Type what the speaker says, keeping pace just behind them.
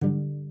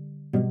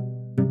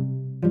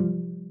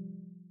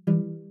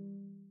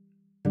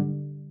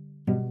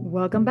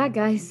Welcome back,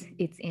 guys.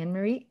 It's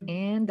Anne-Marie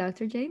and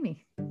Dr.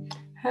 Jaime.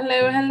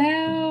 Hello,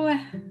 hello.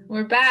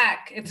 We're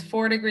back. It's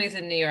 4 degrees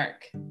in New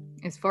York.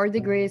 It's 4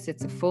 degrees,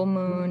 it's a full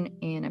moon,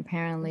 and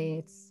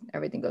apparently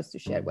everything goes to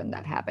shit when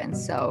that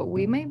happens. So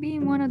we may be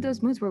in one of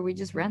those moods where we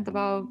just rant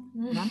about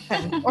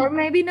nonsense, or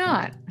maybe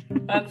not.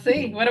 Let's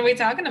see. What are we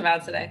talking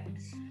about today?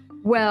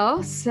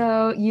 Well,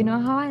 so you know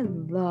how I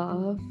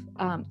love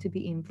to be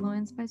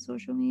influenced by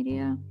social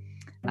media?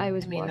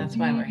 That's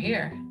why we're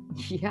here.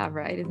 Yeah,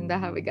 right. Isn't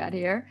that how we got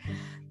here?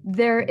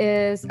 There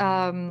is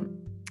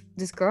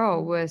this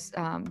girl was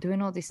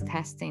doing all this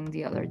testing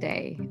the other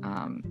day,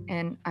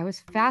 and I was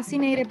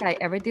fascinated by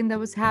everything that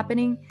was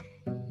happening,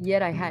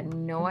 yet I had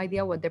no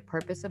idea what the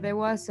purpose of it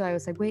was. So I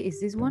was like, wait,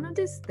 is this one of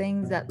these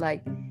things that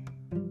like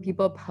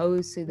people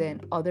post so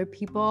then other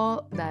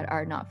people that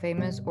are not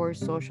famous or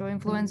social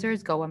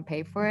influencers go and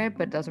pay for it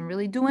but doesn't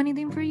really do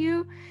anything for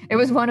you? It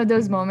was one of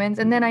those moments.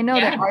 And then I know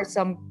there are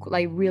some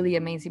like really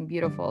amazing,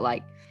 beautiful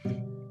like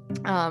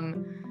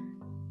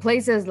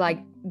places like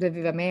the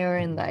Viva Mayor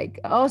in like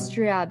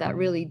Austria that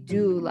really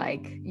do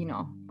like, you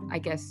know, I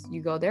guess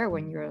you go there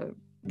when you're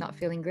not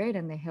feeling great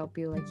and they help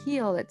you like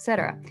heal,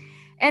 etc.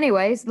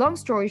 Anyways, long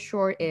story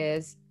short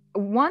is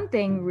one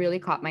thing really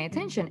caught my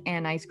attention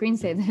and I screen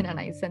saved it and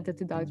I sent it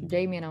to Dr.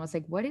 Jaime and I was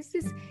like, what is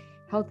this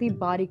healthy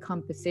body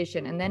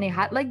composition? And then it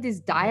had like this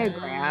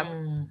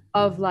diagram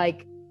of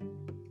like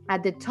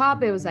at the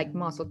top it was like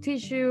muscle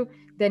tissue,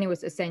 then it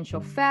was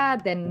essential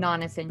fat, then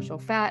non-essential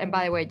fat. And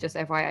by the way, just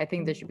FYI, I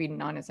think there should be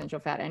non-essential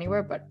fat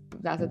anywhere, but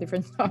that's a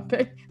different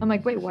topic. I'm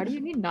like, wait, why do you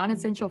need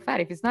non-essential fat?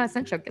 If it's not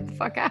essential, get the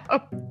fuck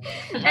out.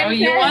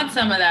 You want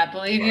some of that,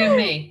 believe you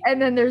me.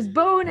 And then there's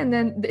bone, and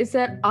then it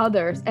said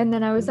others. And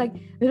then I was like,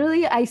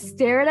 literally, I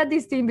stared at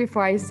this thing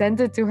before I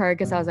sent it to her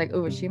because I was like,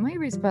 oh, she might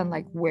respond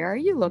like, where are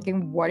you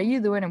looking? What are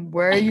you doing? And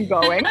where are you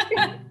going?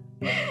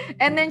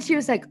 And then she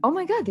was like, oh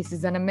my God, this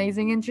is an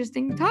amazing,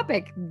 interesting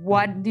topic.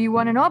 What do you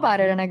want to know about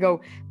it? And I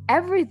go,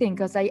 everything,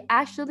 because I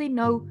actually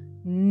know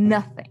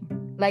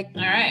nothing. Like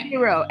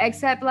zero,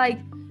 except like,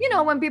 you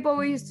know, when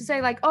people used to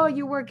say like, oh,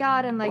 you work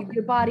out and like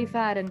your body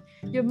fat and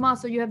your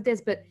muscle, you have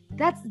this, but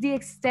that's the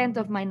extent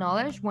of my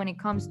knowledge when it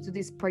comes to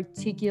this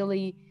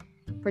particular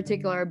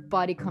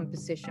body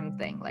composition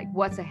thing. Like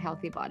what's a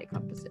healthy body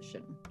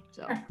composition?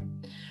 So, all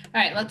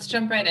right, let's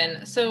jump right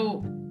in.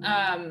 So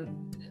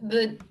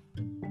the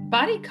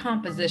body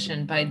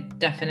composition by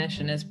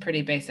definition is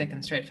pretty basic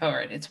and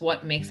straightforward. It's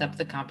what makes up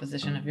the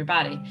composition of your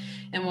body.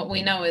 And what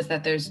we know is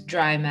that there's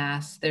dry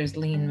mass, there's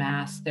lean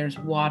mass, there's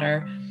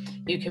water.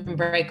 You can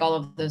break all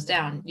of those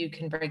down. You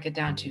can break it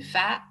down to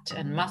fat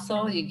and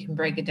muscle. You can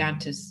break it down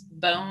to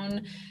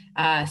bone,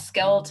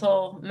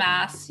 skeletal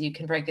mass. You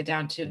can break it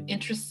down to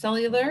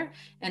intracellular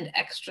and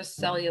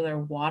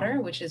extracellular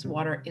water, which is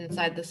water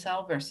inside the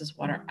cell versus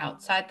water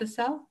outside the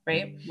cell,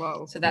 right?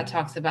 Whoa. So that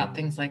talks about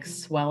things like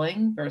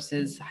swelling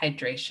versus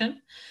hydration.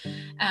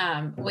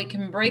 We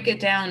can break it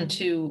down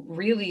to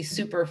really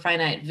super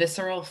finite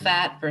visceral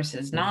fat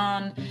versus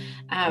non.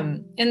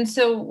 And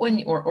so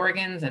or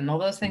organs and all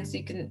those things,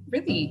 you can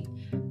really,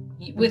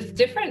 with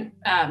different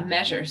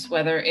measures,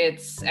 whether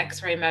it's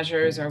X-ray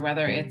measures or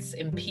whether it's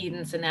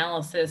impedance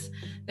analysis,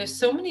 there's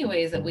so many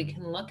ways that we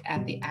can look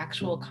at the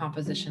actual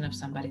composition of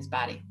somebody's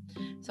body.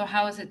 So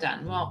how is it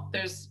done? Well,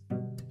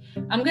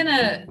 I'm going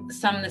to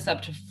sum this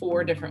up to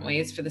 4 different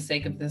ways for the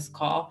sake of this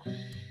call.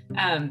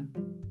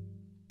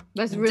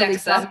 Let's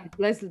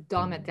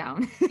dumb it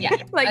down. Yeah,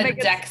 like a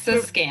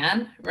DEXA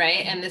scan,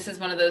 right? And this is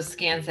one of those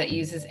scans that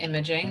uses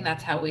imaging.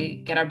 That's how we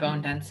get our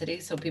bone density.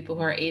 So people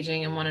who are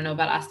aging and want to know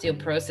about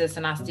osteoporosis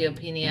and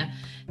osteopenia,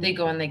 they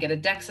go and they get a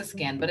DEXA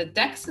scan. But a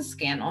DEXA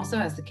scan also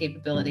has the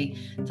capability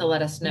to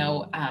let us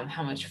know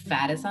how much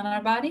fat is on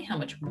our body, how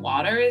much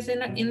water is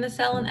in the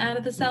cell and out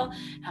of the cell,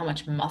 how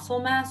much muscle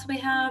mass we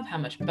have, how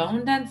much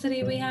bone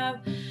density we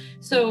have.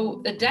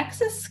 So a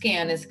DEXA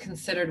scan is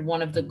considered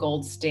one of the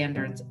gold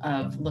standards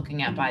of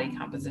looking at body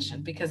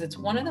composition because it's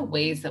one of the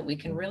ways that we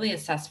can really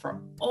assess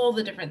for all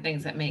the different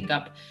things that make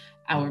up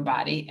our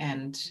body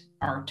and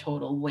our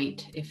total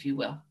weight, if you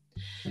will.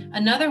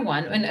 Another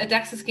one, and a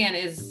DEXA scan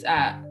is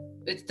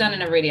it's done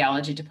in a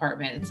radiology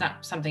department. It's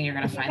not something you're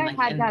going to find.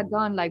 I had that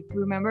done. Like,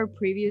 remember,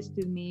 previous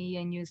to me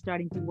and you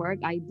starting to work,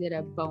 I did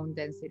a bone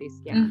density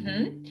scan.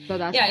 Mm-hmm. So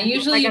that's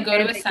usually you go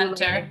to a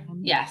center.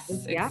 Yes,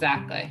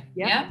 exactly.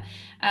 Yeah.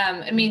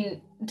 I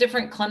mean,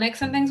 different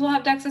clinics and things will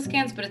have DEXA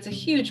scans, but it's a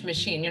huge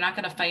machine. You're not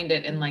going to find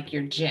it in like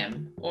your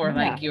gym or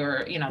like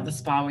your, the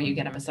spa where you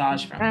get a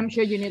massage from. I'm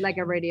sure you need like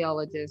a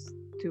radiologist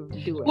to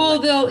do it.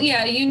 Well,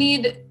 you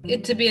need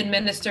it to be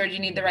administered. You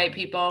need the right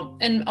people.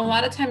 And a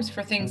lot of times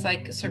for things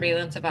like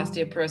surveillance of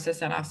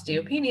osteoporosis and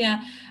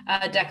osteopenia,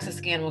 a DEXA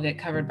scan will get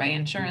covered by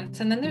insurance.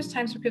 And then there's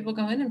times where people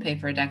go in and pay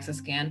for a DEXA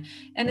scan.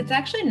 And it's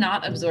actually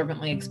not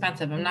absorbently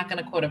expensive. I'm not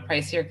going to quote a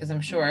price here because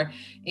I'm sure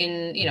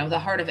in, the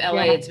heart of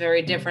LA, it's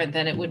very different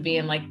than it would be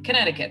in like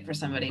Connecticut for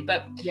somebody.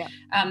 But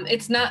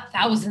it's not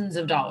thousands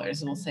of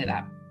dollars, we'll say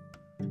that.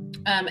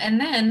 And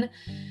then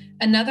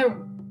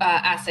another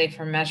assay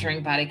for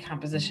measuring body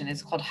composition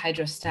is called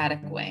hydrostatic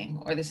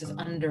weighing, or this is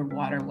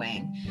underwater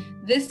weighing.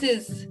 This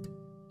is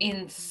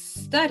in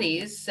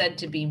studies said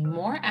to be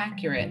more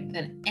accurate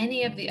than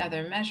any of the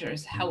other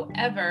measures.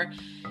 However,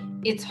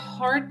 it's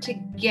hard to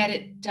get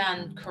it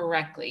done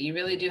correctly. You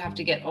really do have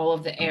to get all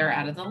of the air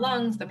out of the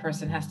lungs. The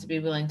person has to be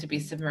willing to be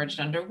submerged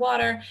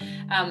underwater.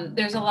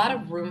 There's a lot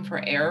of room for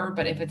error,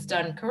 but if it's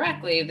done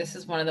correctly, this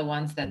is one of the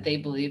ones that they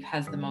believe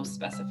has the most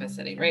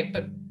specificity, right?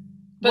 But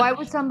why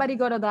would somebody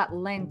go to that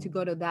length to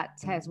go to that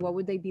test? What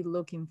would they be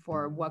looking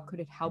for? What could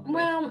it help with?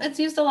 Well, it's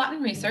used a lot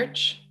in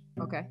research.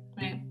 Okay.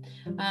 Right.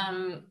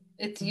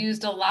 It's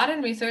used a lot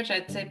in research.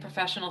 I'd say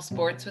professional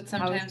sports would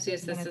sometimes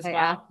use this as well.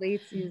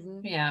 Athletes use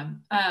it. Yeah.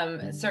 I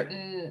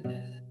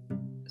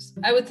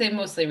would say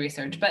mostly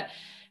research. But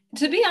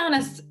to be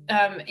honest,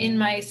 in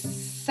my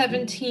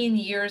 17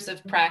 years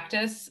of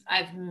practice,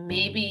 I've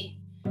maybe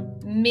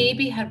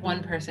had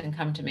one person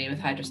come to me with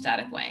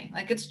hydrostatic weighing.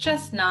 Like, it's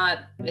just not,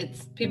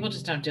 people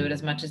just don't do it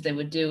as much as they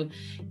would do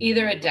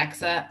either a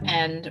DEXA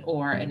and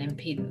or an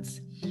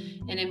impedance.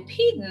 An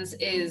impedance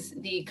is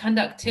the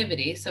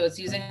conductivity. So it's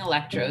using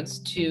electrodes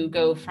to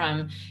go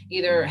from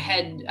either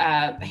head,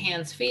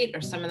 hands, feet,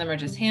 or some of them are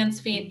just hands,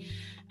 feet.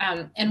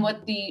 And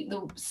what the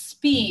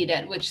speed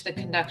at which the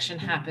conduction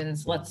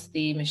happens lets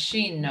the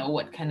machine know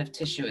what kind of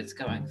tissue it's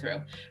going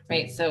through,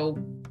 right? So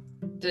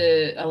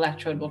the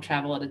electrode will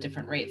travel at a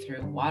different rate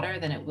through water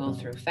than it will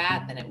through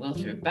fat, than it will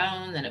through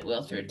bone, than it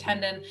will through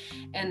tendon.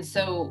 And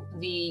so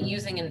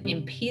using an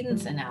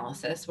impedance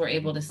analysis, we're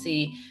able to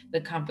see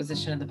the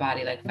composition of the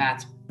body, like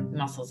fats,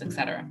 muscles,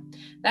 etc.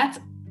 That's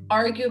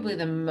arguably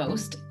the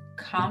most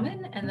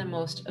common and the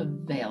most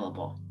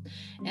available.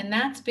 And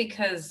that's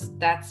because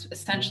that's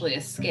essentially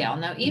a scale.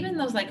 Now, even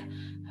those like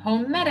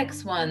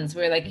Homedics ones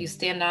where like you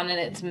stand on and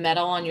it's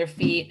metal on your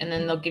feet, and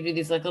then they'll give you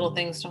these like little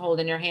things to hold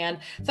in your hand.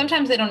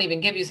 Sometimes they don't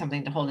even give you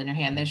something to hold in your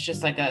hand. There's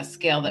just like a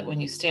scale that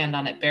when you stand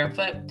on it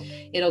barefoot,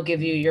 it'll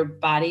give you your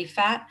body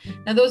fat.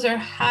 Now, those are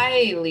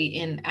highly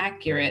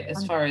inaccurate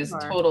as far as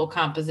total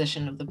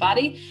composition of the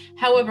body.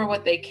 However,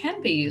 what they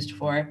can be used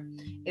for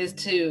is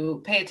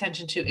to pay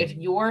attention to if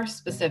your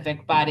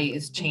specific body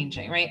is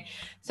changing, right?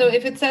 So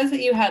if it says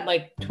that you had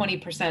like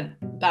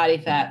 20% body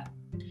fat,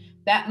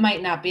 that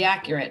might not be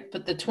accurate,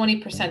 but the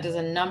 20% as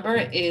a number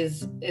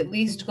is at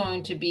least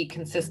going to be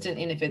consistent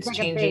in if it's like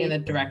changing in the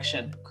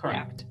direction.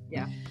 Correct.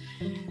 Yeah.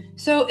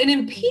 So an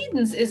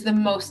impedance is the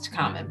most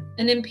common.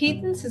 An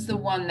impedance is the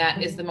one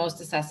that is the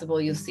most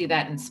accessible. You'll see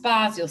that in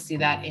spas, you'll see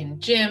that in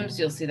gyms,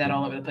 you'll see that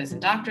all over the place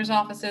in doctors'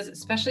 offices,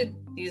 especially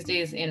these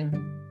days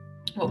in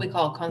what we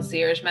call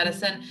concierge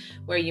medicine,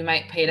 where you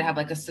might pay to have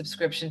like a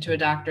subscription to a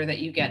doctor that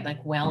you get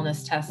like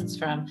wellness tests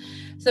from.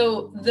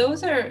 So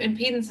those are,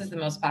 impedance is the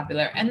most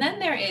popular. And then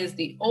there is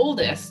the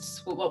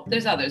oldest, well,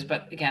 there's others,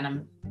 but again,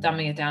 I'm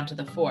dumbing it down to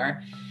the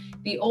 4.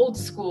 The old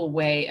school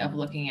way of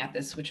looking at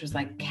this, which was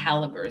like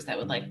calibers that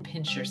would like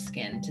pinch your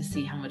skin to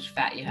see how much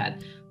fat you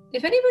had.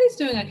 If anybody's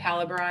doing a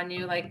caliber on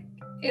you, like,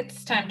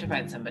 it's time to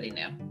find somebody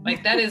new.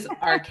 Like, that is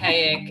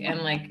archaic,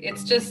 and like,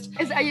 it's just.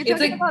 Are you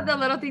talking about the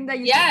little thing that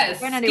you? Yes,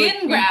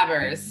 skin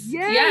grabbers.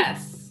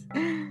 Yes.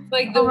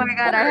 Like, oh my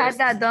God, I had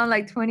that done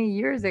like 20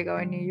 years ago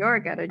in New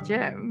York at a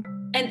gym.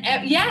 And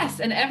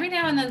yes, and every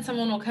now and then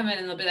someone will come in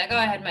and they'll be like, "Oh,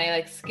 I had my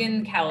like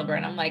skin caliber,"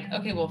 and I'm like,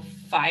 "Okay, well,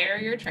 fire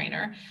your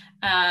trainer."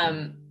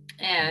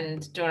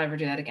 And don't ever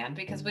do that again,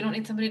 because we don't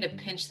need somebody to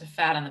pinch the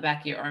fat on the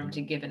back of your arm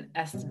to give an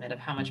estimate of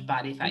how much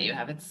body fat you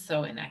have. It's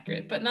so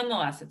inaccurate, but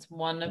nonetheless, it's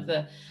one of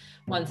the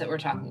ones that we're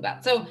talking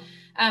about. So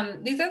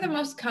these are the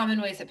most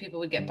common ways that people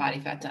would get body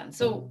fat done.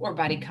 So, or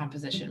body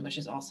composition, which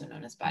is also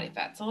known as body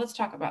fat. So let's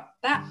talk about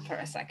that for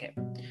a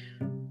second.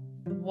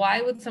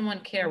 Why would someone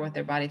care what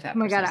their body fat? Oh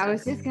my God, I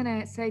was just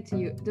gonna say to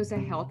you, does a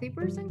healthy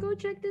person go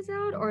check this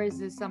out? Or is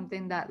this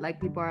something that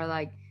like people are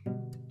like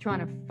trying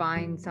to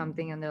find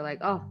something and they're like,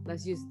 oh,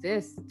 let's use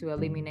this to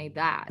eliminate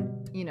that,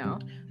 you know?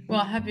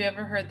 Well, have you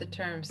ever heard the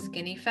term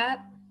skinny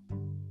fat?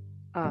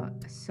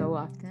 So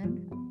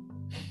often.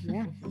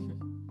 Yeah.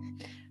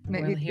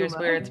 Well, here's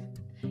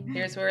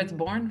where it's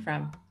born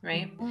from,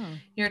 right? Oh.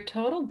 Your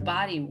total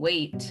body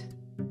weight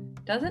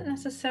doesn't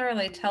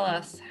necessarily tell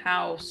us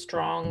how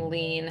strong,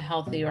 lean,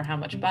 healthy, or how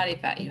much body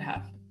fat you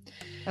have.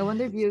 I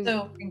wonder if you're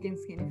thinking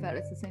skinny fat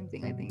is the same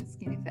thing. I think it's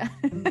skinny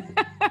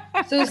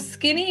fat. So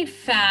skinny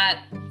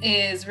fat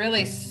is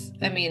really,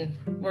 I mean,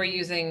 we're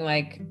using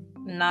like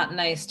not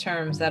nice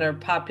terms that are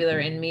popular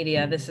in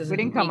media. This is we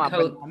didn't come up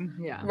with them.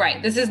 Yeah.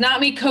 Right. This is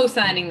not me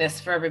co-signing this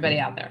for everybody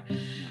out there.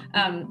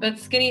 But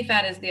skinny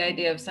fat is the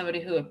idea of somebody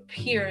who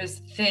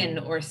appears thin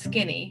or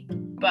skinny,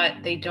 but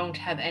they don't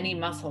have any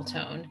muscle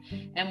tone.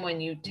 And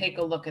when you take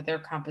a look at their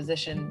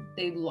composition,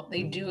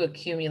 they do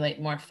accumulate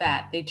more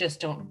fat. They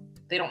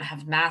don't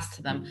have mass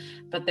to them,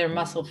 but their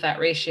muscle fat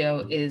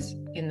ratio is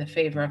in the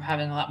favor of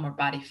having a lot more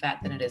body fat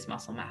than it is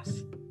muscle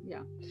mass.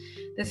 Yeah.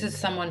 This is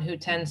someone who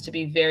tends to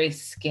be very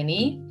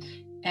skinny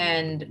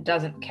and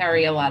doesn't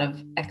carry a lot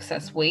of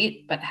excess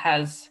weight, but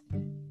has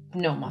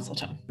no muscle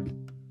tone.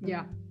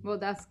 Yeah. Well,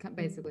 that's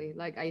basically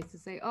like I used to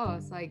say, oh,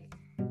 it's like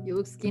you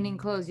look skinny in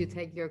clothes, you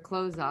take your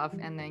clothes off,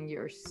 and then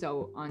you're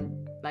so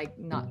like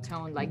not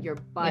toned, like your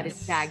butt is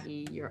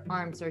saggy, your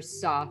arms are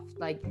soft,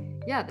 like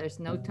yeah, there's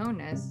no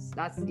toneness.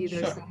 That's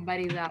either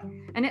somebody that,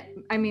 and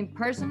I mean,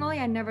 personally,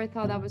 I never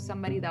thought that was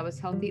somebody that was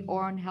healthy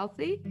or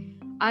unhealthy.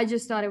 I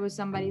just thought it was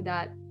somebody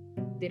that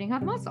didn't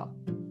have muscle.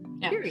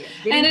 Yeah.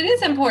 And it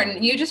is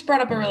important. You just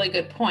brought up a really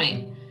good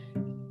point.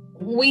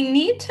 We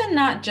need to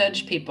not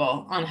judge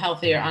people on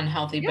healthy or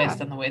unhealthy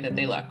based on the way that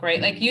they look, right?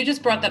 Like you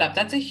just brought that up.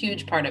 That's a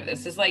huge part of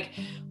this is like,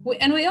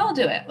 and we all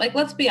do it. Like,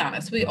 let's be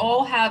honest. We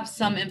all have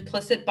some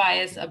implicit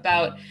bias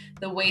about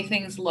the way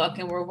things look,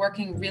 and we're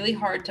working really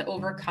hard to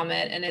overcome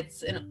it. And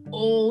it's an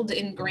old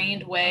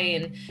ingrained way.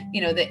 And,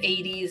 you know, the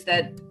 80s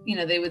that, you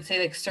know, they would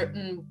say like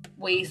certain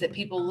ways that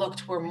people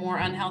looked were more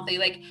unhealthy.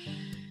 Like,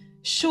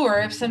 sure,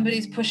 if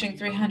somebody's pushing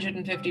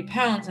 350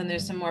 pounds and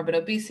there's some morbid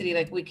obesity,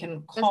 like we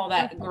can call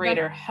that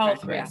greater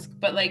health risk.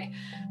 But like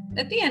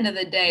at the end of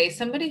the day,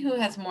 somebody who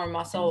has more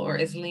muscle or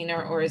is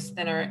leaner or is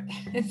thinner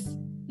is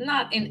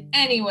not in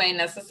any way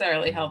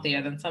necessarily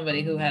healthier than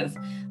somebody who has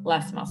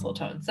less muscle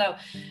tone. So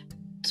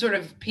sort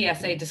of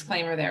PSA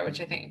disclaimer there,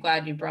 which I think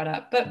glad you brought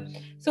up. But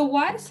so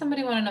why does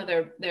somebody want to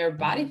know their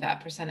body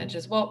fat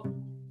percentages? Well,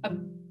 a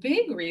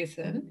big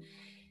reason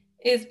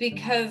is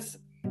because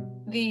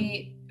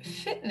the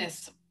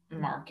fitness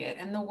market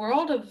and the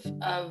world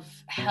of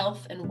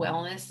health and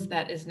wellness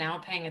that is now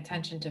paying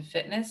attention to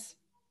fitness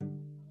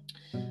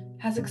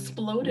has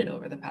exploded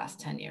over the past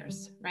 10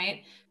 years,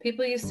 right?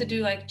 People used to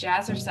do like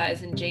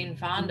jazzercise and Jane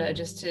Fonda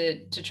just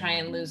to try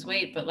and lose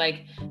weight, but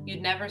like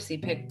you'd never see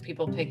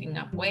people picking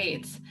up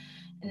weights.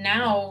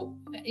 Now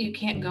you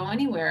can't go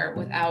anywhere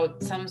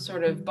without some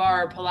sort of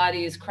bar,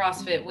 Pilates,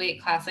 CrossFit, weight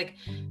class, like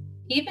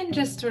even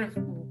just sort of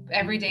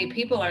everyday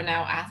people are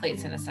now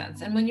athletes in a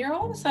sense. And when you're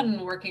all of a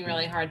sudden working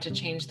really hard to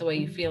change the way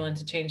you feel and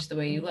to change the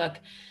way you look,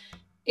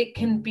 it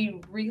can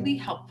be really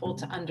helpful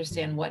to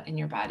understand what in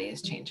your body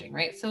is changing,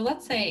 right? So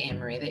let's say,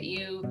 Anne-Marie, that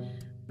you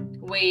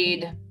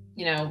weighed,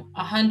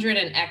 100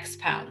 and X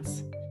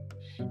pounds,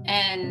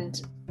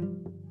 and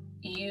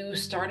you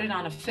started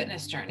on a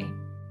fitness journey.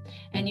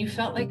 And you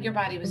felt like your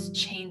body was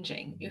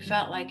changing. You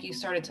felt like you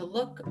started to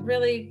look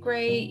really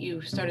great.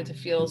 You started to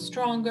feel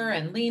stronger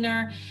and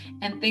leaner,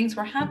 and things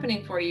were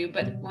happening for you.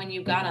 But when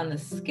you got on the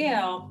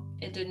scale,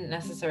 it didn't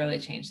necessarily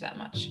change that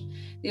much.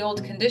 The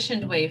old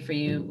conditioned way for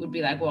you would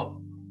be like, well,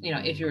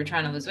 if you were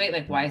trying to lose weight,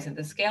 like, why isn't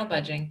the scale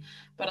budging?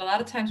 But a lot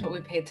of times what we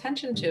pay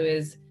attention to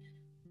is,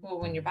 well,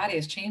 when your body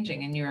is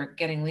changing and you're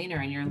getting leaner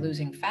and you're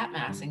losing fat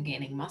mass and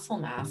gaining muscle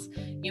mass,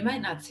 you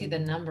might not see the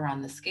number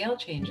on the scale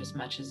change as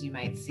much as you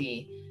might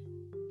see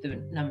the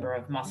number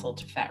of muscle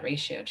to fat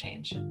ratio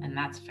change. And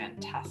that's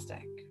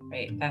fantastic,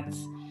 right?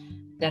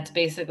 That's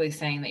basically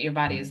saying that your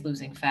body is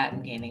losing fat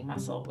and gaining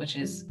muscle, which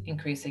is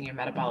increasing your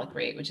metabolic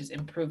rate, which is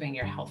improving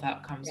your health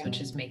outcomes,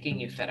 which is making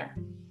you fitter.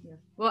 Yeah.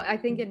 Well, I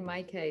think in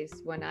my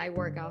case, when I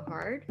work out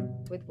hard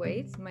with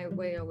weights, my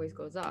weight always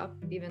goes up,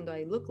 even though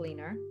I look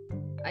leaner.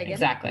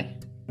 Exactly.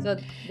 So,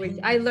 which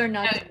I learned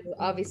not to do,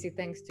 obviously,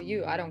 thanks to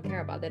you. I don't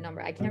care about the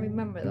number. I can't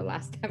remember the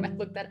last time I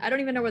looked at it. I don't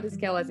even know where the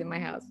scale is in my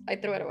house. I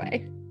threw it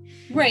away.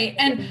 Right.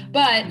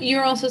 But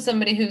you're also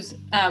somebody who's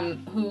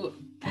who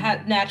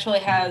naturally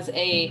has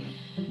a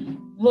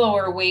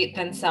lower weight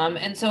than some.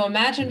 And so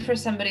imagine for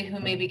somebody who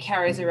maybe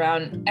carries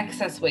around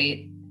excess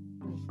weight,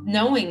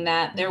 knowing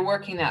that they're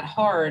working that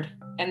hard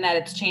and that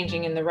it's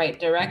changing in the right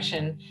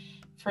direction,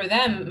 for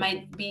them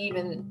might be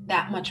even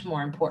that much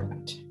more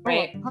important,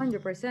 right?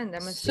 100%.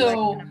 That must be like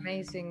an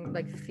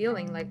amazing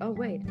feeling like, oh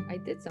wait, I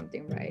did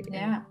something right.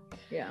 Yeah.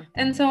 Yeah.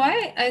 And so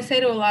I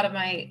say to a lot of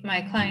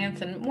my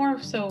clients, and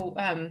more so,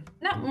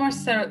 not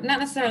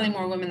necessarily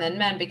more women than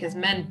men, because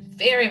men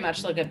very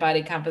much look at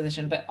body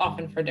composition, but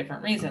often for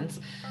different reasons.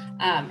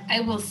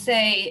 I will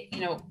say,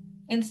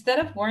 instead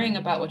of worrying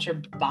about what your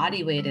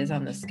body weight is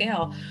on the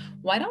scale,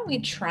 why don't we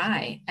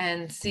try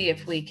and see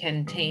if we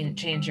can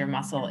change your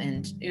muscle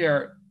into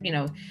your,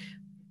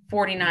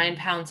 49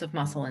 pounds of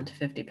muscle into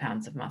 50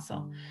 pounds of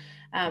muscle.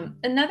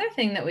 Another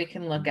thing that we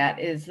can look at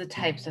is the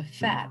types of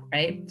fat,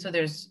 right? So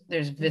there's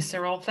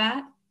visceral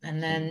fat,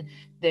 and then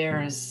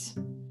there's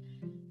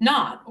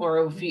not,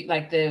 or if you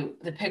like the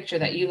picture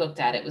that you looked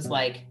at, it was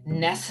like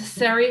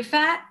necessary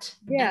fat.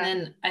 Yeah. And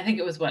then I think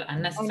it was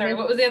unnecessary.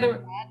 What was the other?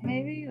 Fat,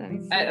 maybe? Let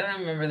me see. I don't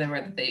remember the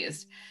word that they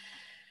used.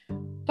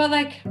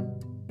 But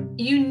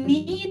you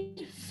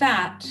need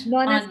fat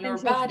on your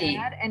body.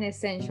 Fat and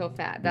essential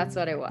fat. That's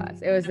what it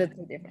was. It was the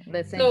two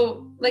different.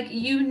 So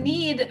you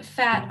need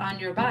fat on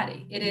your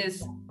body. It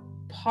is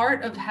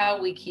part of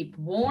how we keep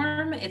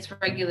warm. It's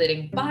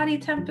regulating body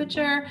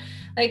temperature.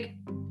 A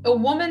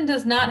woman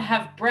does not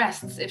have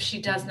breasts if she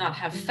does not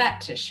have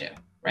fat tissue,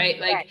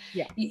 right?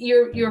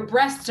 Your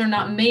breasts are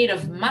not made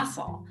of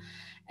muscle.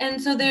 And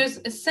so there's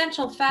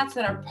essential fats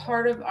that are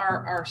part of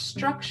our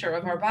structure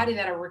of our body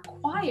that are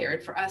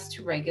required for us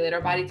to regulate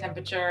our body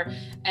temperature,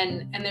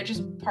 and they're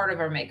just part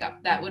of our makeup.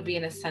 That would be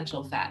an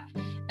essential fat.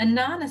 A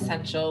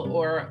non-essential,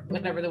 or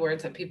whatever the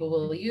words that people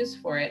will use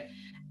for it,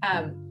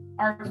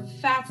 are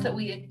fats that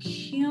we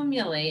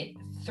accumulate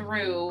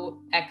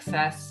through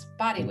excess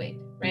body weight,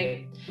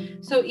 right?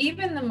 So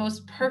even the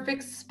most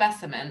perfect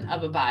specimen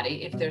of a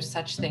body, if there's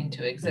such thing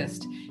to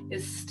exist,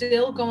 is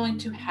still going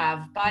to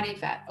have body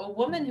fat. A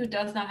woman who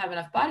does not have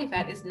enough body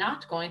fat is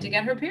not going to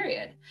get her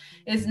period,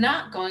 is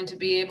not going to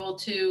be able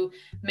to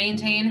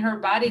maintain her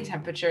body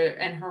temperature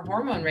and her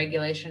hormone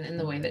regulation in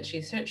the way that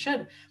she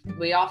should.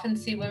 We often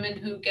see women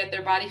who get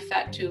their body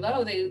fat too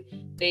low,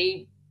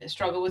 they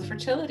struggle with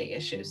fertility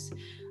issues.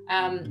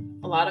 A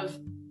lot of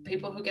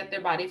people who get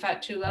their body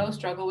fat too low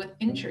struggle with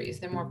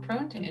injuries. They're more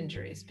prone to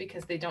injuries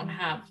because they don't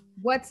have.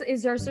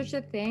 Is there such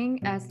a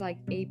thing as like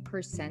a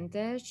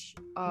percentage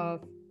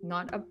of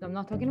I'm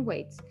not talking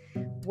weight.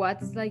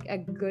 What's like a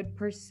good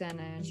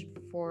percentage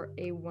for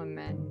a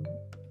woman,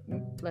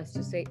 let's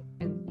just say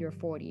in your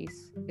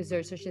 40s? Is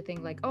there such a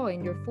thing like, oh,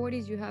 in your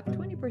 40s you have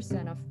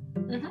 20% of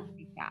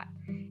body fat,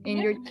 in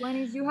your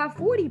 20s you have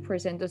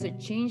 40%? Does it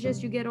change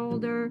as you get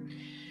older?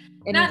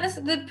 Not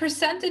necessarily. The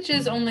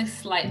percentages only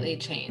slightly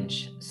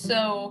change.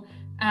 So,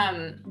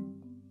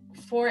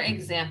 for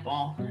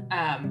example,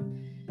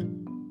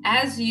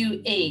 as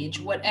you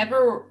age,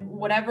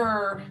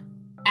 whatever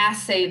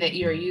assay that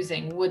you're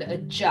using would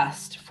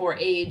adjust for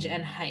age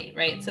and height,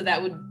 right? So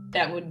that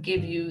would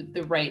give you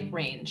the right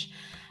range.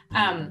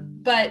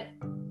 But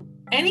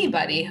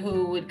anybody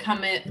who would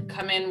come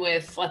in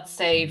with, let's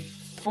say,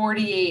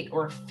 48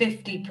 or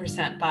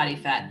 50% body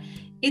fat,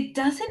 it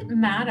doesn't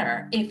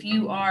matter if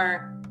you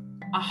are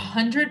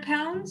 100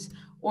 pounds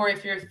or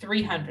if you're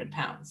 300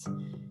 pounds.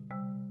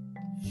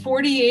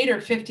 48 or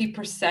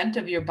 50%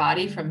 of your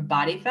body from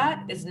body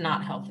fat is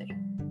not healthy,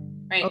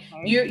 right?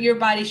 Okay. Your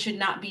body should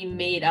not be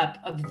made up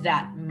of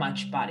that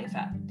much body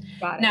fat.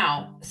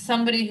 Now,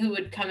 somebody who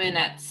would come in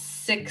at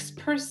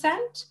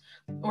 6%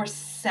 or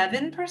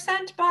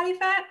 7% body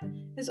fat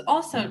is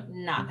also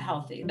not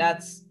healthy.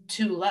 That's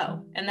too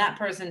low, and that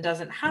person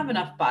doesn't have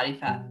enough body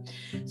fat.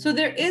 So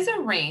there is a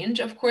range.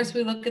 Of course,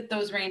 we look at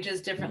those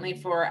ranges differently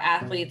for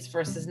athletes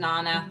versus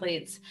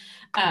non-athletes,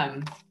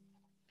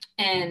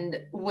 and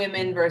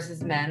women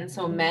versus men.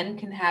 So men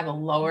can have a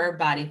lower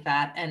body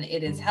fat and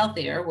it is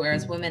healthier,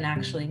 whereas women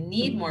actually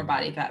need more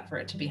body fat for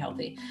it to be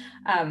healthy.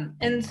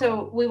 And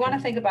so we want to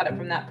think about it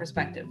from that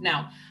perspective.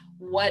 Now,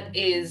 what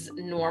is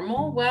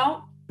normal?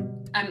 Well,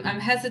 I'm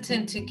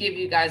hesitant to give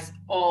you guys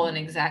all an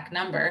exact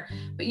number,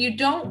 but you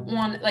don't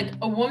want, like,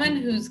 a woman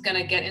who's going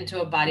to get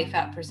into a body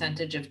fat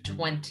percentage of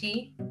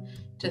 20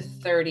 to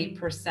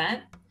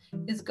 30%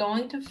 is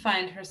going to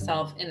find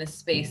herself in a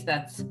space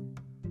that's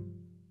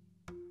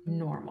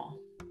normal.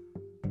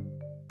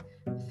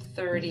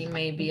 30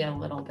 may be a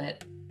little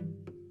bit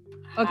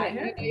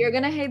higher. Okay, you're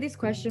gonna hate this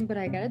question, but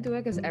I gotta do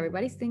it because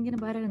everybody's thinking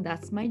about it and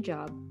that's my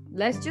job.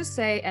 Let's just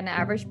say an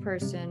average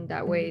person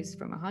that weighs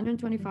from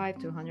 125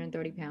 to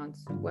 130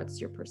 pounds,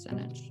 what's your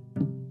percentage?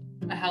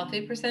 A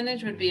healthy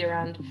percentage would be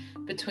around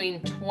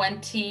between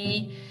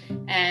 20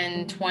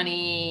 and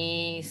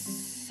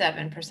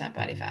 27%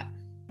 body fat.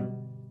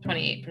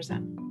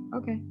 28%.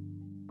 Okay.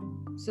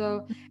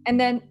 So, and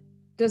then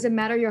does it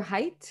matter your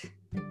height?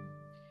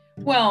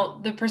 Well,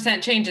 the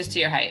percent changes to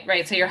your height,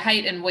 right? So your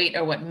height and weight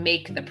are what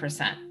make the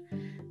percent.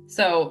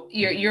 So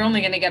you're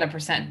only going to get a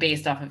percent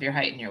based off of your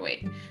height and your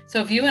weight.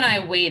 So if you and I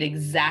weighed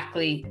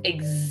exactly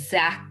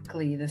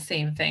the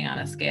same thing on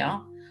a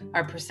scale,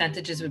 our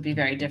percentages would be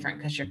very different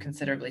because you're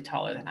considerably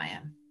taller than I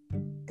am.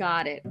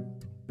 Got it.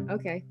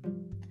 Okay.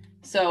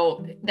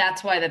 So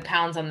that's why the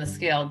pounds on the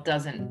scale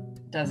doesn't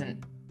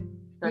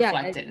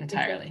reflect it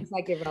entirely. It's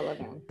like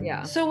irrelevant.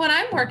 Yeah. So when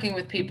I'm working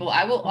with people,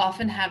 I will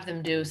often have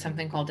them do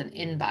something called an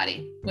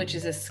in-body, which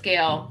is a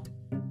scale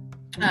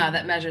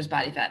that measures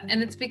body fat.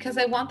 And it's because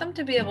I want them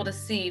to be able to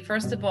see,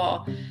 first of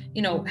all,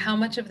 how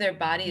much of their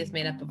body is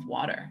made up of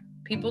water.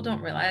 People don't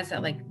realize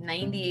that like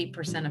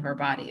 98% of our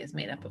body is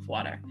made up of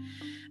water.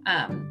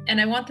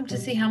 And I want them to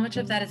see how much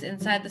of that is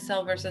inside the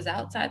cell versus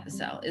outside the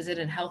cell. Is it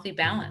in healthy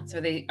balance?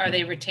 Are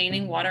they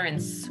retaining water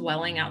and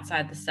swelling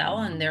outside the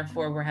cell, and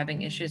therefore we're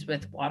having issues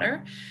with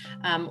water?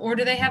 Or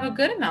do they have a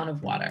good amount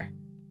of water?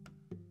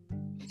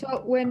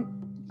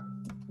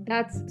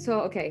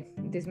 Okay,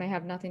 this may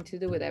have nothing to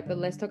do with it, but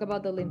let's talk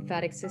about the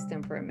lymphatic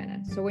system for a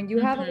minute. So when you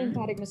have a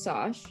lymphatic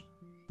massage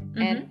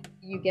and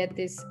you get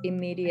this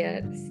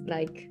immediate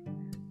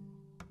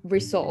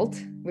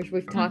result, which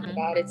we've talked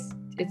about, it's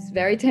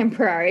very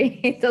temporary.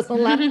 It doesn't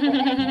last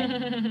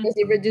because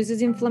it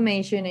reduces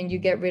inflammation and you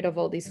get rid of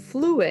all this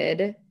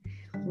fluid.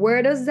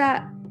 Where does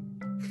that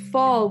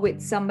fall with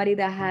somebody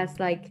that has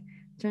trying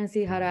to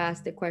see how to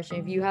ask the question,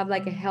 if you have a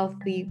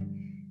healthy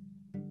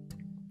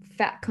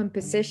fat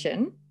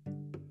composition,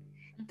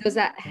 does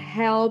that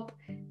help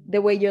the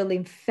way your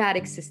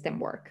lymphatic system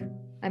work?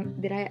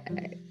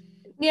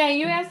 Yeah,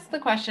 you asked the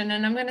question,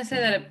 and I'm going to say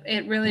that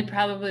it really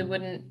probably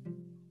wouldn't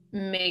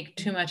make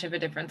too much of a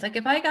difference. Like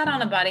if I got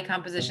on a body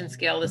composition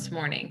scale this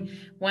morning,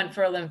 went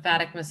for a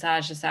lymphatic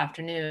massage this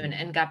afternoon,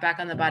 and got back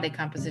on the body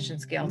composition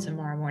scale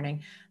tomorrow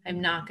morning,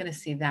 I'm not going to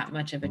see that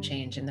much of a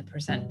change in the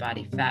percent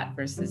body fat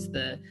versus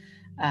the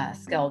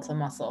skeletal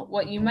muscle.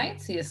 What you might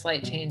see a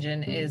slight change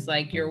in is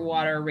like your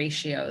water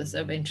ratios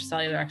of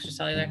intracellular,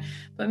 extracellular,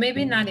 but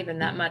maybe not even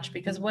that much,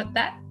 because with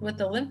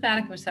the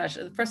lymphatic massage,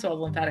 first of all,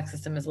 the lymphatic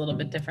system is a little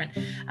bit different,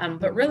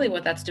 but really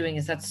what that's doing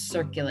is that's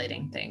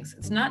circulating things.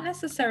 It's not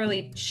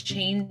necessarily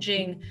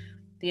changing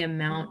the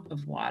amount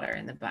of water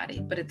in the body,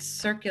 but it's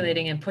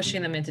circulating and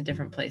pushing them into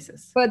different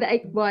places. But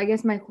I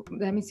guess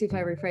let me see if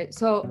I rephrase.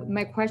 So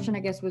my question, I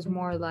guess, was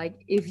more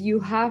like, if you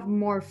have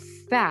more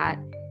fat,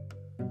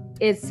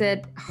 is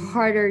it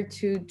harder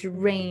to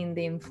drain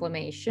the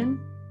inflammation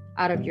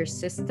out of your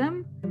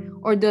system,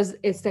 or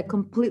is that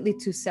completely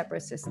two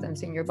separate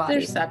systems in your body?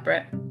 They're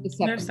separate.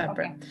 They're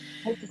separate.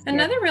 Okay.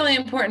 Another really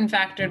important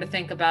factor to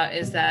think about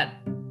is that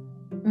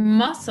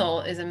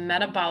muscle is a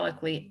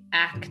metabolically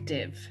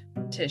active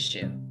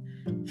tissue.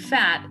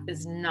 Fat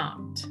is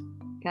not.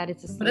 God,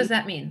 it's what does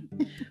that mean?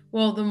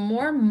 Well, the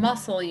more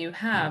muscle you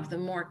have, the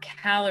more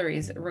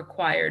calories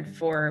required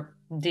for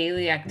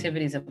daily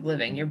activities of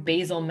living, your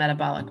basal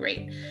metabolic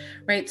rate,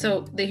 right?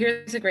 So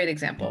here's a great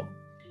example.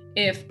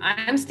 If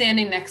I'm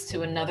standing next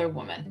to another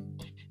woman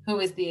who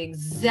is the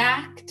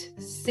exact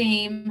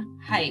same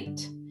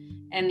height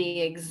and the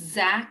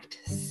exact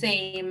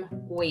same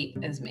weight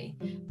as me,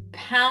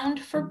 pound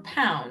for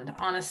pound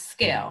on a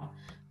scale,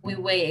 we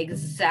weigh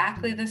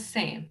exactly the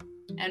same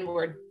and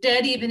we're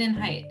dead even in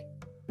height.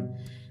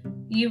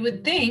 You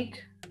would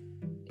think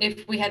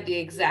if we had the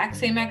exact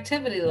same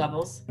activity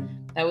levels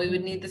that we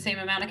would need the same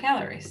amount of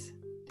calories.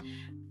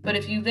 But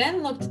if you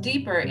then looked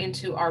deeper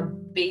into our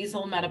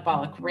basal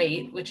metabolic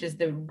rate, which is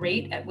the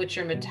rate at which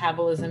your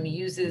metabolism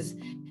needs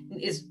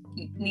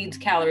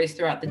calories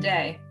throughout the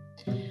day,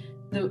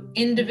 the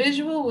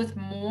individual with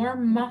more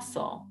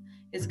muscle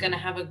is going to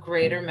have a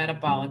greater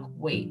metabolic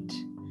weight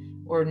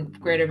or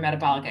greater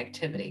metabolic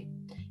activity.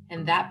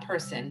 And that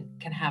person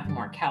can have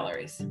more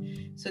calories.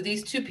 So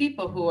these two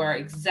people who are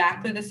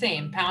exactly the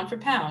same, pound for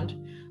pound,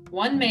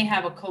 one may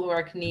have a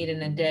caloric need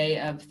in a day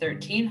of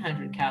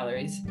 1,300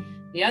 calories.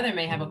 The other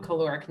may have a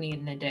caloric need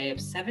in a day of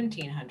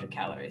 1,700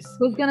 calories.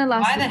 Who's going to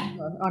last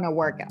longer on a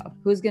workout?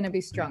 Who's going to be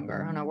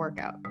stronger on a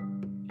workout?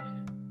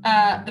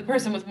 The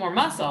person with more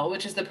muscle,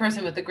 which is the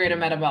person with the greater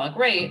metabolic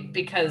rate,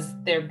 because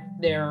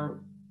they're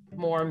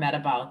more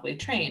metabolically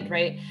trained,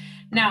 right?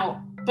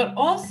 Now, but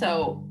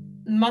also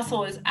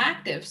muscle is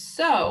active.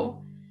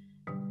 So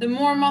the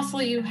more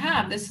muscle you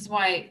have, this is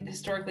why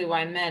historically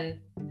why men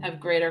have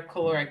greater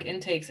caloric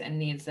intakes and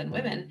needs than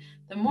women.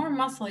 The more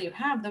muscle you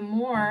have, the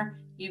more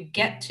you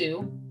get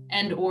to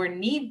and or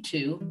need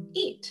to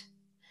eat,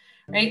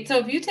 right? So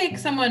if you take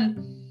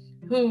someone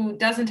who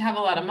doesn't have a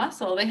lot of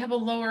muscle, they have a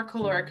lower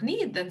caloric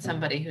need than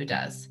somebody who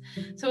does.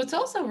 So it's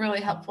also really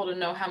helpful to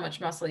know how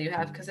much muscle you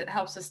have, because it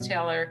helps us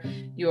tailor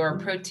your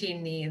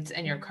protein needs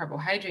and your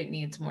carbohydrate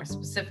needs more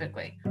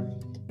specifically.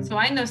 So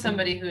I know if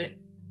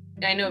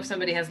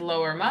somebody has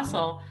lower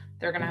muscle,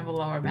 they're going to have a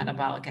lower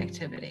metabolic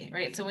activity,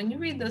 right? So when you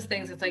read those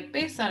things, it's like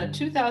based on a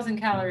 2,000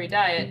 calorie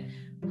diet,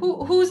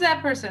 who's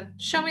that person?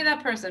 Show me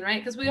that person,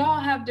 right? Because we all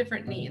have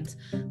different needs.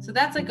 So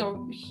that's like a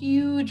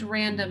huge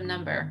random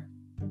number.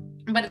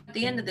 But at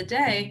the end of the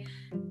day,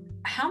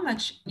 how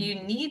much you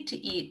need to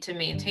eat to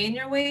maintain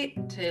your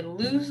weight, to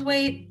lose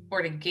weight,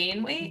 or to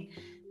gain weight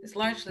is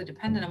largely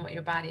dependent on what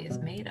your body is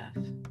made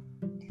of.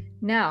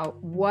 Now,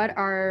 what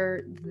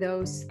are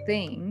those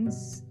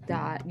things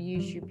that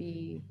you should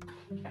be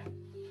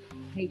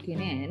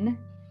taking in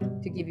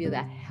to give you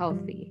that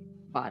healthy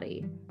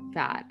body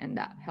fat and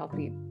that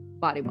healthy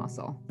body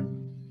muscle?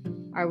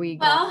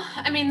 Well,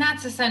 I mean,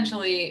 that's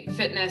essentially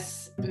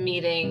fitness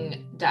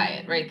meeting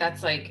diet, right?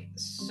 That's like,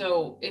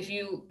 so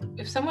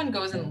if someone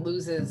goes and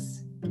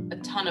loses a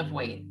ton of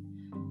weight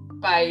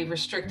by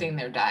restricting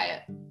their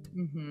diet,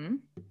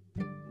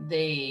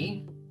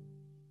 they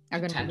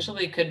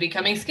potentially could be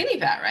becoming skinny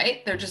fat,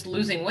 right? They're just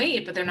losing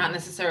weight, but they're not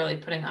necessarily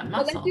putting on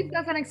muscle. Well, let's use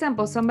that as an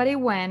example. Somebody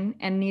went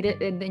and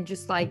needed, and then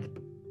just like,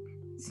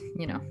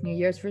 New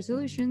Year's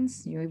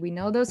resolutions, we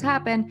know those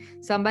happen.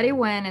 Somebody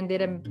went and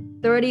did a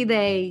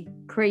 30-day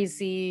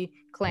crazy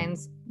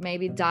cleanse,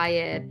 maybe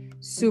diet,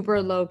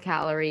 super low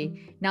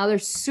calorie. Now they're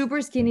super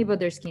skinny, but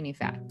they're skinny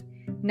fat.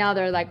 Now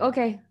they're like,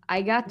 okay,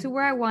 I got to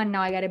where I want.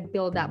 Now I got to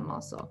build that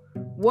muscle.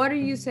 What do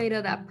you say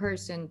to that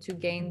person to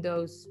gain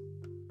those?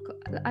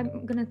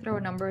 I'm going to throw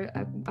a number.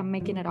 I'm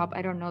making it up.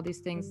 I don't know these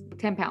things.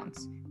 10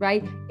 pounds,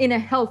 right? In a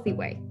healthy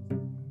way.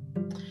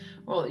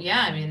 Well,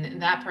 yeah. I mean,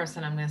 that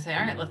person, I'm going to say,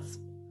 all right, let's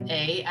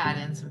add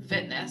in some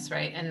fitness,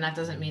 right? And that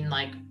doesn't mean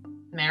like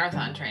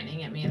marathon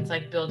training. It means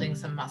like building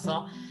some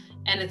muscle,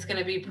 and it's going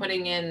to be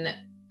putting in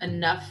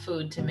enough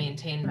food to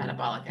maintain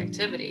metabolic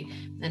activity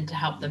and to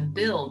help them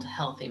build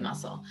healthy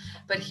muscle.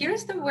 But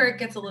here's where it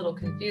gets a little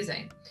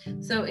confusing.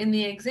 So in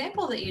the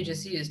example that you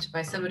just used,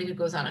 by somebody who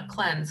goes on a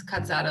cleanse,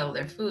 cuts out all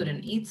their food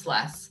and eats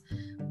less,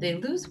 they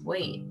lose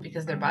weight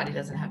because their body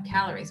doesn't have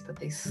calories, but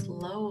they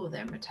slow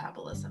their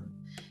metabolism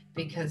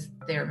because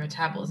their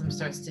metabolism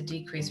starts to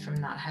decrease from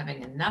not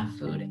having enough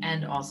food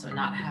and also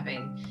not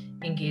having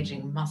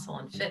engaging muscle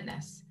and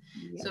fitness.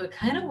 Yeah. So it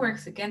kind of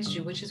works against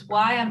you, which is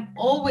why I'm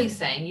always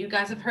saying, you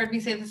guys have heard me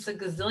say this a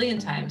gazillion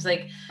times,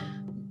 like,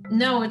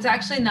 no, it's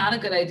actually not a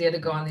good idea to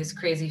go on these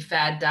crazy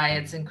fad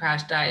diets and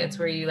crash diets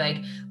where you like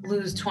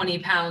lose 20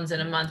 pounds in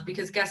a month,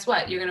 because guess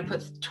what? You're going to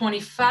put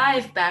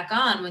 25 back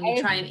on when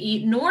you try and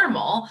eat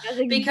normal,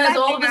 because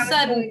all of a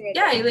sudden,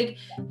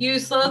 you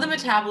slow the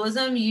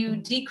metabolism, you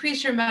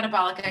decrease your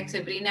metabolic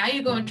activity. Now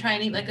you go and try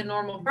and eat like a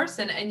normal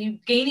person and you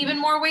gain even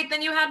more weight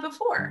than you had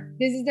before.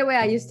 This is the way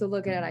I used to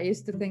look at it. I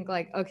used to think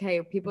like,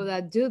 okay, people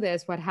that do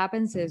this, what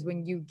happens is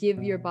when you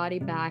give your body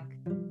back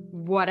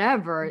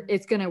whatever,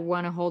 it's gonna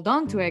want to hold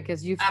on to it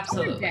because you've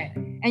starved it,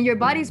 and your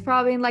body's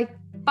probably in like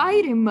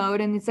fighting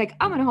mode, and it's like,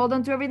 I'm gonna hold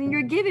on to everything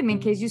you're giving me in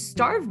case you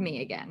starve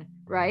me again,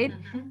 right?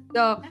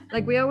 So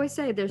like we always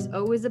say, there's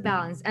always a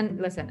balance. And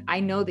listen,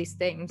 I know these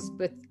things,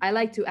 but I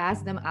like to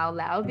ask them out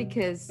loud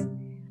because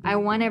I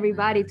want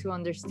everybody to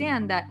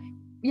understand that,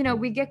 you know,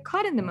 we get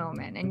caught in the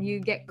moment and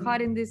you get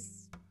caught in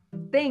these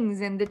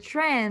things and the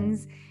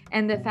trends.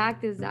 And the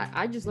fact is that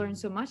I just learned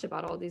so much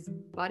about all these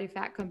body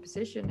fat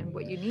composition and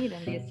what you need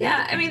and the essentials.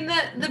 Yeah, I mean,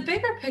 the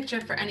bigger picture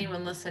for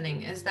anyone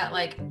listening is that,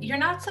 like, you're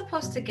not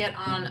supposed to get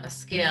on a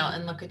scale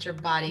and look at your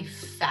body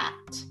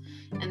fat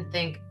and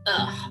think,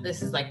 ugh,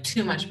 this is like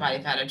too much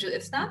body fat.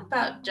 It's not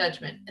about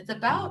judgment. It's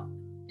about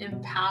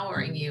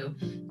empowering you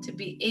to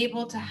be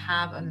able to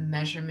have a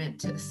measurement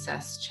to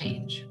assess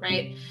change,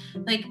 right?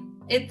 Like,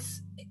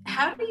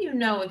 how do you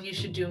know if you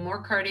should do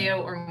more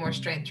cardio or more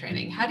strength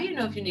training? How do you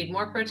know if you need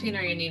more protein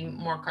or you need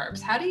more carbs?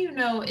 How do you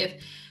know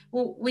if,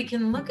 well, we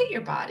can look at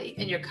your body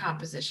and your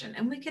composition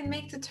and we can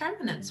make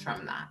determinants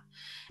from that.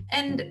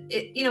 And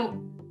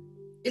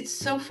it's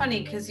so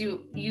funny because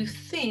you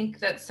think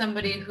that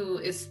somebody who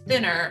is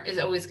thinner is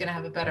always going to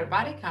have a better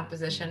body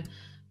composition,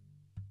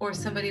 or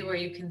somebody where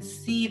you can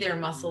see their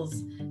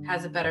muscles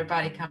has a better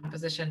body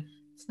composition.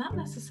 It's not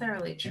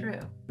necessarily true.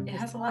 It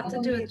has a lot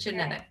to do with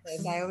genetics.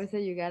 I always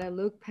say you gotta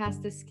look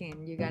past the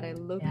skin. You gotta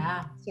look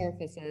at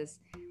surfaces.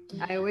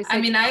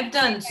 I've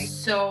done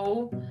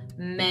so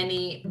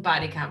many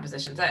body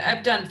compositions.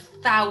 I've done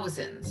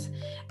thousands,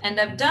 and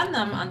I've done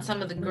them on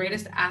some of the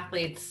greatest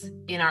athletes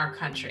in our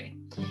country.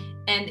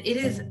 And it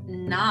is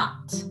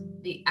not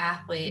the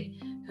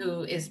athlete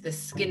who is the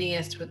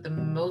skinniest with the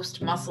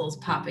most muscles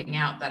popping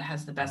out that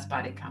has the best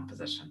body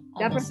comcomposition.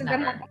 That person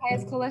can have the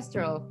highest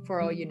cholesterol,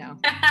 for all you know.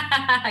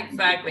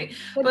 Exactly.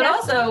 But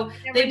also,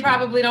 they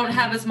probably don't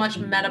have as much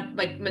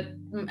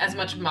as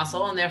much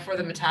muscle, and therefore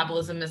the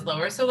metabolism is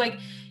lower. So like,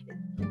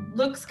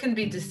 looks can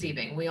be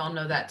deceiving. We all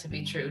know that to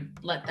be true.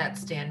 Let that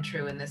stand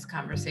true in this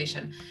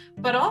conversation.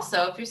 But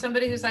also, if you're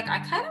somebody who's like, I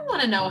kind of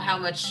want to know how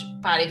much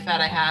body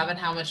fat I have and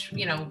how much,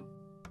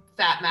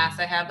 fat mass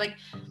I have, like,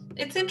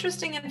 it's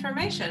interesting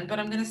information, but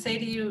I'm going to say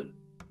to you,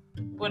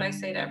 what I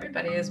say to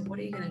everybody is, what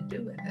are you going to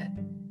do with it?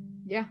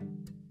 Yeah.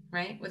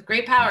 Right? With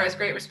great power is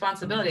great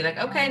responsibility. Like,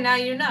 okay, now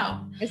you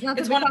know. It's not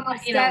to become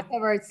obsessed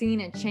over seeing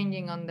it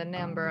changing on the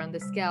number, on the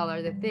scale,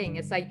 or the thing.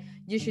 It's like,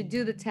 you should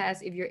do the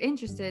test if you're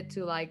interested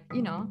to, like,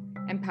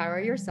 empower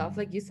yourself.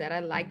 Like you said, I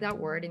like that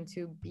word,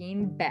 into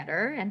being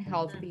better and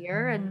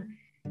healthier and,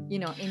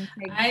 intake.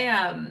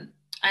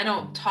 I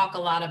don't talk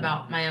a lot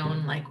about my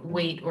own like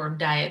weight or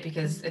diet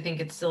because I think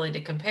it's silly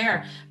to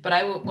compare,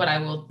 but what I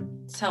will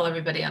tell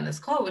everybody on this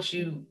call, which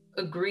you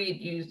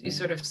agreed, you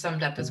sort of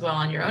summed up as well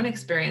on your own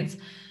experience,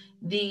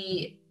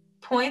 the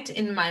point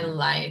in my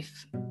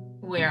life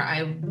where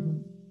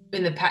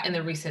in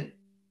the recent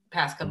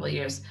past couple of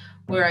years,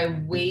 where I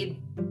weighed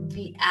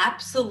the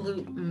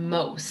absolute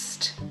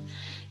most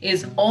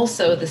is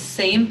also the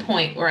same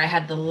point where I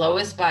had the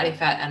lowest body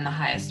fat and the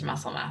highest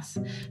muscle mass.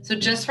 So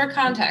just for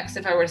context,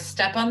 if I were to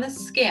step on this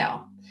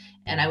scale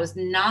and I was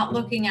not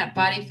looking at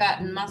body fat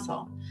and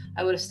muscle,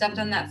 I would have stepped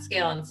on that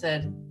scale and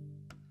said,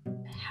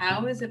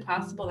 how is it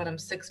possible that I'm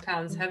 6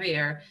 pounds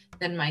heavier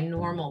than my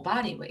normal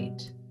body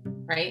weight,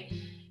 right?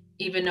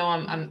 Even though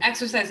I'm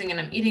exercising and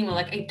I'm eating well,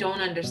 like, I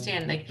don't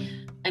understand. Like,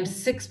 I'm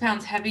 6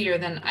 pounds heavier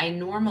than I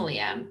normally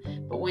am.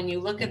 But when you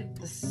look at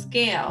the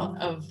scale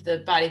of the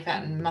body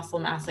fat and muscle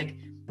mass, like,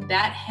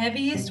 that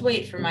heaviest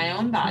weight for my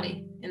own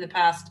body in the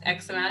past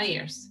X amount of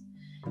years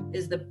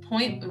is the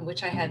point in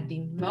which I had the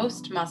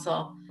most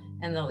muscle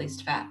and the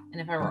least fat. And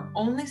if I were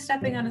only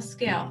stepping on a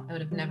scale, I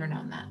would have never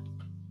known that.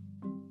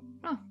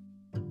 Oh,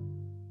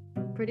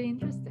 pretty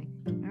interesting.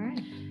 All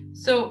right.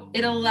 So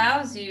it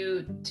allows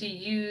you to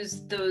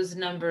use those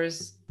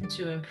numbers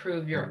to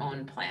improve your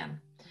own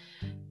plan.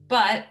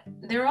 But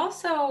they're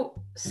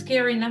also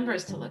scary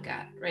numbers to look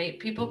at, right?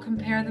 People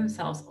compare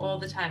themselves all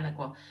the time. Like,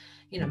 well,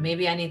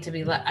 maybe I need to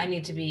be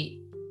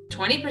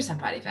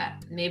 20% body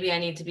fat. Maybe I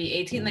need to be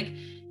 18. Like,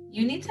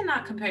 you need to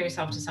not compare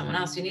yourself to someone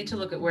else. You need to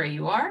look at where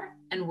you are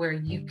and where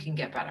you can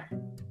get better.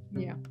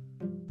 Yeah.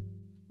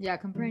 Yeah,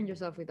 comparing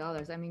yourself with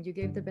others. I mean, you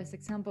gave the best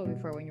example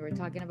before when you were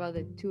talking about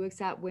the two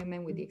exact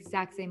women with the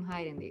exact same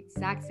height and the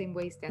exact same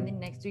weight standing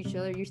next to each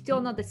other. You're still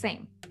not the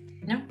same.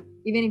 No.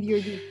 Even if you're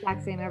the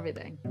exact same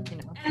everything,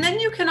 And then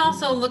you can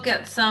also look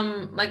at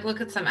some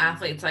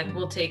athletes, like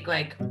we'll take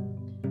like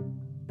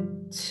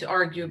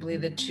arguably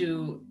the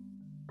two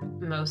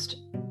most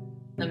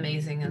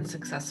amazing and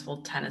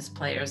successful tennis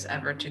players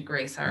ever to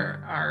grace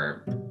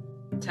our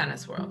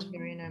tennis world.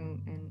 Serena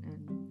and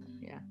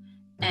yeah.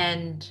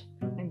 And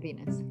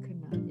Venus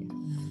could not.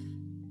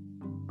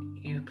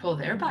 Yeah. You pull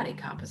their body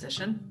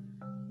composition.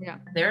 Yeah.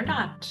 They're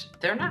not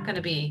going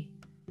to be,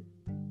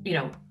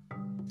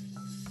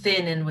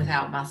 thin and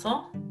without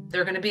muscle.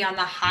 They're going to be on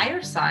the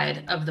higher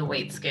side of the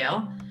weight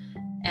scale,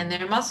 and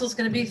their muscle is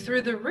going to be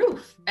through the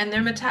roof, and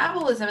their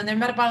metabolism and their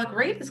metabolic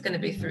rate is going to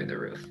be through the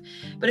roof.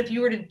 But if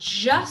you were to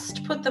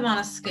just put them on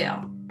a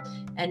scale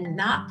and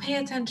not pay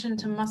attention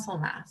to muscle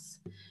mass,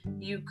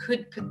 you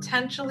could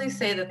potentially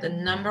say that the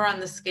number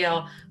on the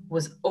scale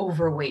was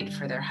overweight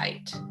for their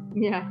height.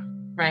 Yeah.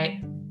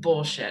 Right?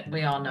 Bullshit.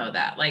 We all know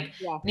that. Like,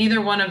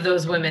 neither one of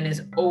those women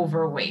is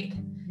overweight.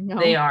 No.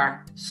 They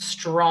are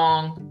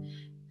strong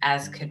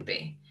as could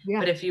be. Yeah.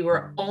 But if you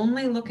were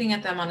only looking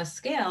at them on a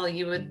scale,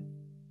 you would,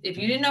 if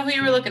you didn't know who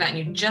you were looking at and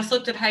you just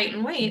looked at height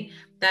and weight,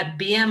 that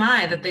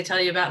BMI that they tell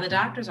you about in the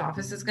doctor's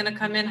office is going to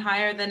come in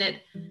higher than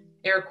it,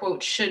 air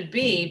quote, should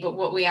be. But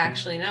what we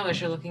actually know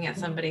is you're looking at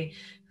somebody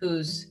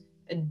who's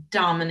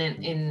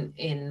dominant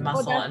in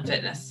muscle and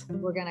fitness.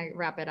 We're going to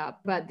wrap it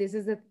up. But this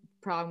is the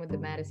problem with the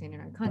medicine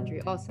in our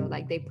country also.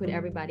 Like, they put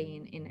everybody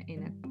in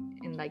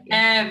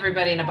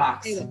everybody in a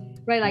box.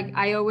 Right. Like,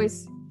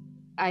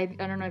 I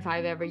don't know if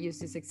I've ever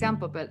used this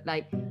example, but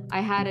like, I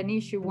had an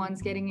issue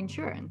once getting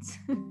insurance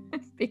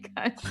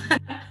because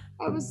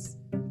I was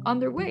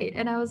underweight,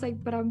 and I was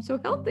like, but I'm so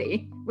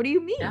healthy. What do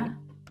you mean? Yeah.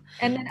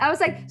 And then I was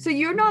like, so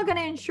you're not going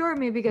to insure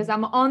me because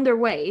I'm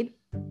underweight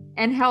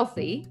and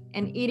healthy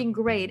and eating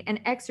great and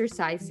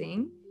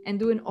exercising and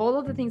doing all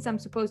of the things I'm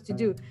supposed to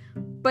do.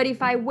 But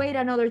if I weighed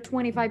another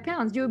 25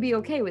 pounds, you would be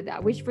okay with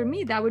that, which for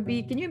me, that would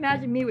be, can you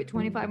imagine me with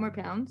 25 more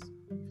pounds?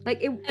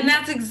 And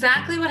that's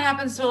exactly what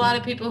happens to a lot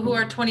of people who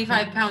are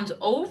 25 pounds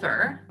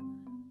over,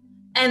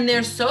 and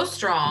they're so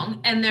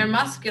strong and they're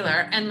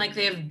muscular and like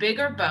they have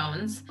bigger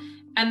bones.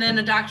 And then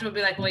a doctor will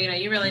be like, well,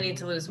 you really need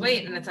to lose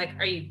weight. And it's like,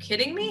 are you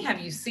kidding me?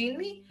 Have you seen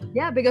me?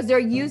 Yeah, because they're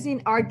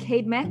using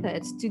arcade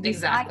methods to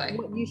decide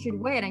what you should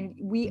weigh. And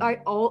we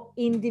are all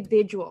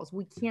individuals.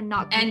 We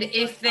cannot. And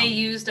if they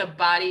used a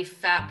body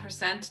fat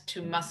percent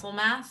to muscle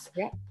mass,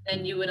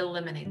 then you would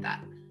eliminate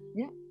that.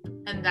 Yeah.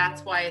 And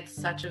that's why it's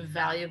such a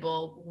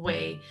valuable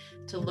way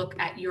to look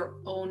at your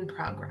own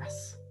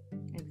progress.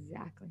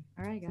 Exactly.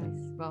 All right, guys.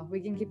 Well,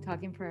 we can keep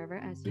talking forever,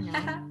 as you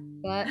know.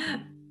 But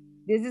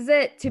this is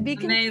it. To be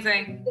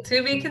amazing.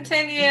 To be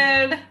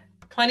continued.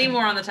 Plenty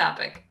more on the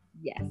topic.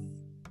 Yes.